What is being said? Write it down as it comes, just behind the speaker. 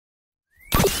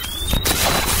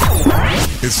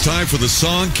It's time for the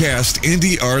Songcast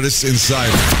Indie Artist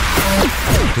Insider,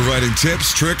 providing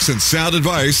tips, tricks, and sound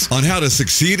advice on how to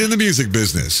succeed in the music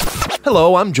business.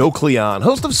 Hello, I'm Joe Kleon,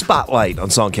 host of Spotlight on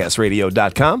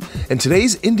SongcastRadio.com, and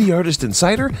today's Indie Artist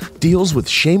Insider deals with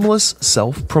shameless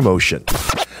self-promotion.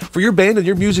 For your band and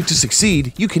your music to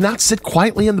succeed, you cannot sit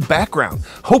quietly in the background,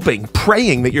 hoping,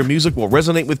 praying that your music will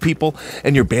resonate with people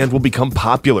and your band will become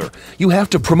popular. You have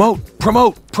to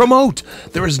promote.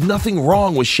 There is nothing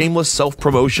wrong with shameless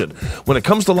self-promotion. When it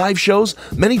comes to live shows,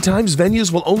 many times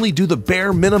venues will only do the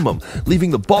bare minimum,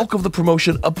 leaving the bulk of the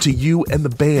promotion up to you and the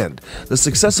band. The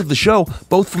success of the show,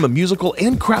 both from a musical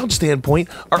and crowd standpoint,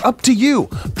 are up to you.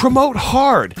 Promote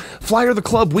hard. Flyer the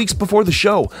club weeks before the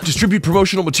show. Distribute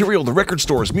promotional material to record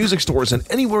stores, music stores, and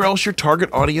anywhere else your target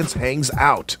audience hangs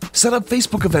out. Set up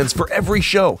Facebook events for every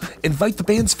show. Invite the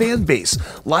band's fan base.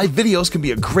 Live videos can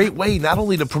be a great way not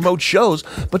only to promote shows,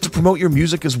 but to promote your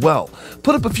music as well.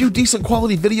 Put up a few decent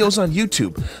quality videos on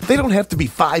YouTube. They don't have to be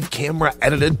 5-camera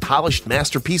edited, polished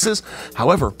masterpieces.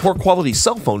 However, poor quality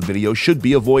cell phone videos should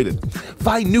be avoided.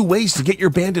 Find new ways to get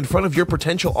your band in front of your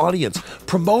potential audience.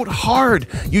 Promote hard.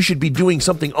 You should be doing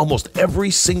something almost every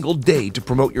single day to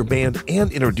promote your band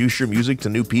and introduce your music to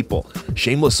new people.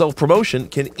 Shameless self-promotion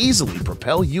can easily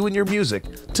propel you and your music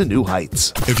to new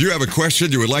heights. If you have a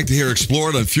question you would like to hear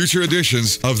explored on future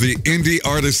editions of the Indie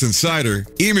Artist Insider,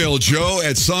 email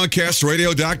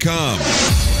joe@songcastradio.com.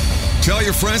 Tell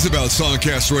your friends about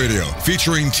Songcast Radio,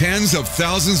 featuring tens of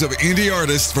thousands of indie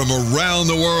artists from around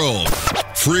the world.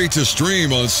 Free to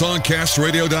stream on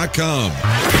songcastradio.com.